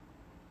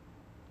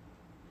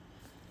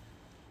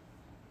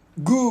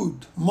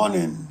Good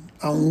morning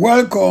and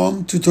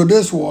welcome to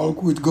today's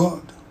walk with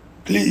God.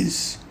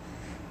 Please,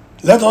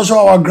 let us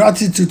show our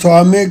gratitude to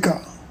our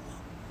Maker.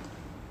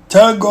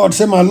 Tell God,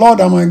 say, my Lord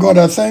and my God,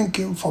 I thank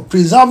you for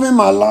preserving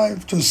my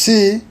life to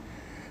see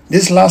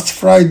this last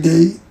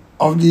Friday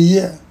of the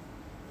year.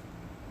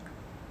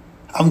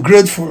 I'm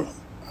grateful.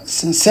 I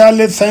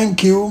sincerely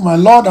thank you, my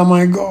Lord and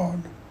my God,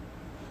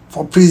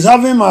 for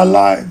preserving my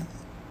life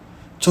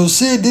to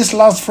see this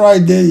last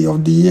Friday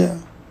of the year.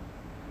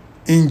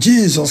 In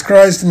Jesus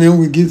Christ's name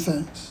we give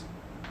thanks.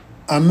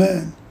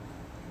 Amen.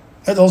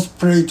 Let us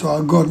pray to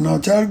our God now.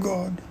 Tell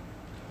God,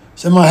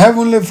 say, my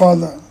Heavenly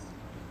Father,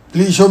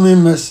 please show me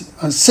mercy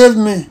and save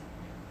me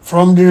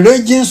from the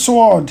raging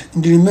sword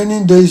in the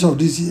remaining days of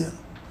this year.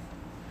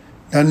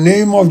 In the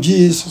name of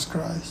Jesus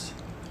Christ.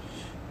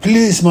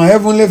 Please, my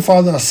Heavenly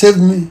Father, save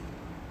me.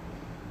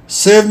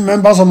 Save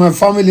members of my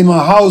family,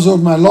 my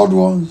household, my loved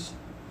ones,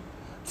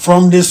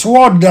 from the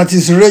sword that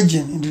is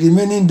raging in the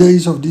remaining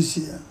days of this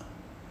year.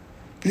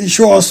 Please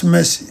show us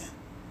mercy.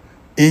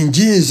 In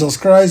Jesus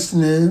Christ's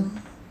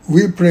name,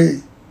 we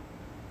pray.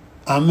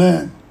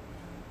 Amen.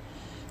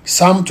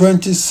 Psalm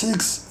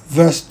 26,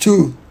 verse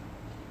 2.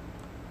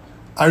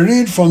 I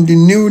read from the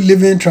New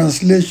Living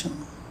Translation.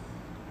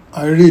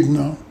 I read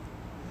now.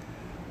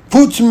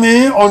 Put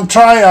me on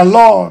trial,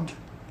 Lord,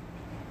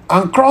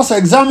 and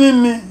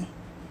cross-examine me.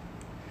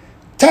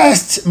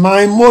 Test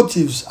my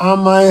motives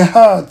and my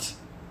heart.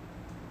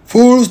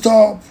 Full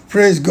stop.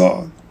 Praise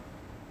God.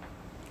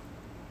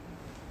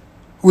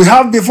 We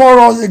have before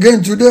us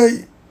again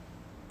today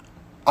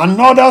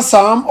another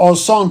psalm or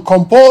song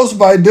composed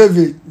by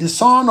David, the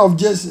son of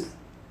Jesse.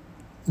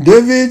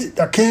 David,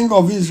 the king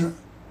of Israel.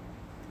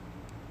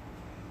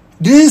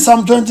 This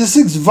Psalm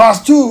 26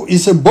 verse 2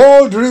 is a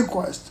bold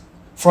request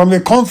from a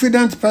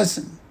confident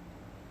person.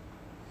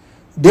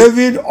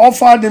 David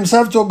offered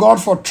himself to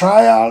God for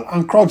trial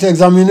and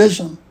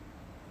cross-examination.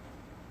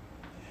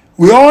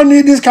 We all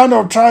need this kind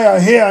of trial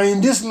here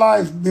in this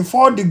life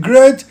before the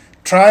great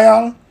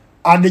trial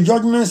at the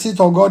judgment seat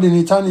of God in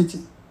eternity.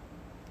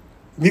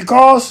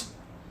 Because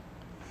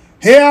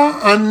here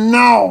and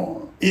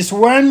now is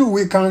when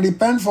we can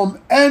repent from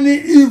any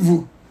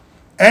evil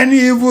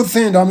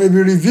thing that may be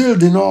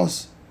revealed in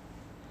us.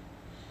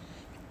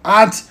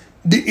 At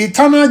the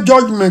eternal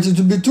judgment, it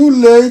will be too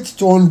late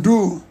to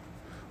undo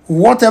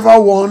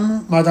whatever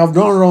one might have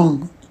done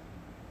wrong.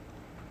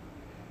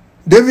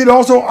 David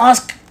also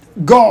asked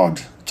God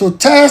to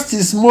test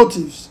his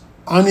motives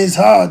and his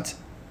heart,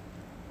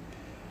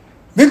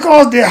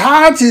 because the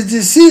heart is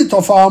the seat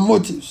of our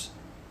motives.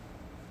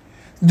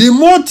 The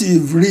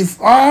motive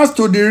refers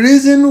to the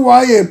reason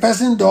why a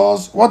person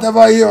does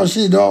whatever he or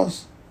she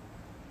does.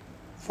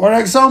 For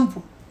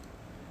example,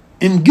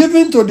 in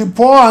giving to the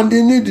poor and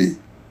the needy,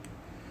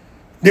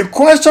 the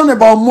question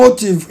about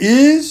motive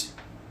is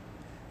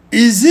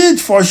it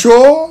for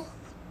show,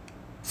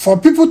 for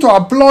people to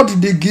applaud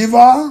the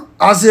giver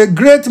as a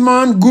great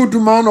man, good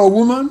man or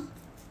woman,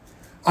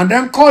 and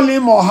then call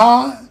him or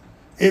her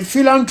a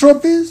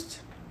philanthropist?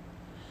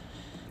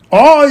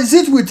 Or is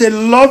it with a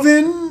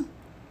loving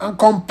and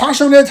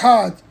compassionate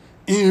heart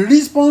in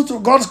response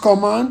to God's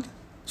command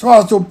so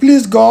as to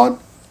please God?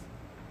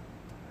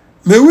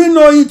 May we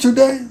know it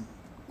today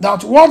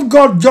that what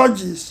God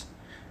judges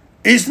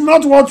is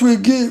not what we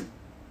give,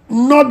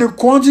 not the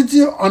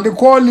quantity and the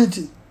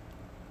quality.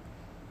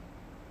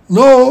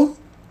 No,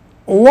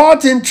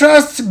 what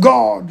interests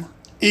God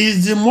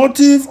is the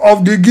motive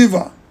of the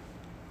giver.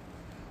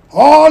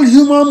 All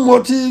human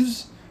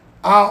motives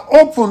are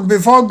open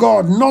before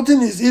God.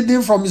 Nothing is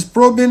hidden from his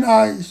probing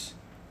eyes.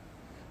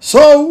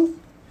 So,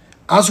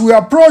 as we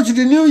approach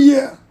the new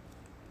year,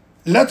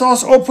 let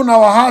us open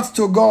our hearts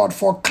to God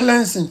for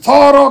cleansing,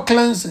 thorough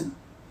cleansing,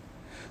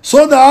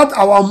 so that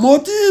our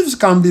motives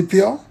can be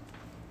pure,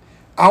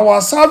 our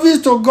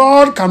service to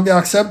God can be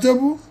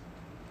acceptable,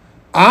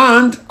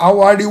 and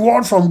our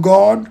reward from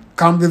God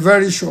can be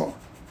very sure.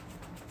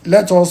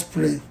 Let us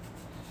pray.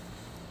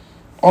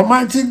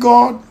 Almighty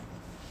God,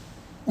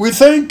 we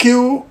thank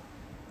you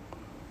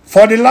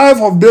for the life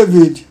of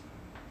David.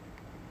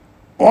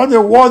 What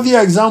a worthy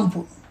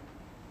example.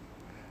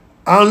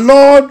 And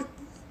Lord,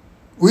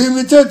 we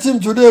imitate him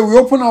today. We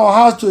open our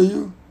hearts to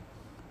you,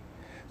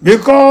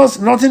 because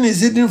nothing is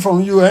hidden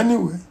from you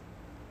anyway.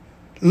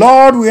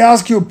 Lord, we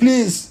ask you,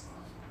 please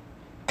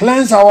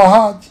cleanse our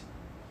heart,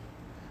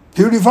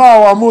 purify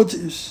our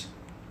motives.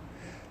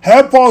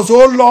 Help us,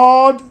 O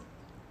Lord,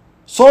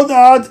 so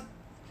that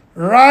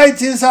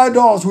right inside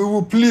us we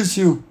will please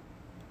you.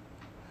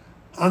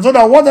 And so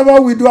that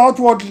whatever we do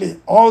outwardly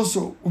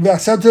also will be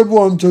acceptable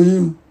unto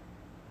you.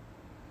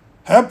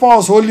 Help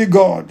us, Holy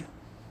God.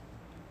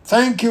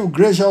 Thank you,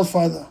 gracious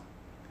Father.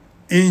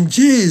 In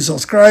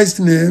Jesus Christ's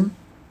name,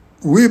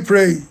 we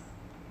pray.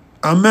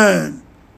 Amen.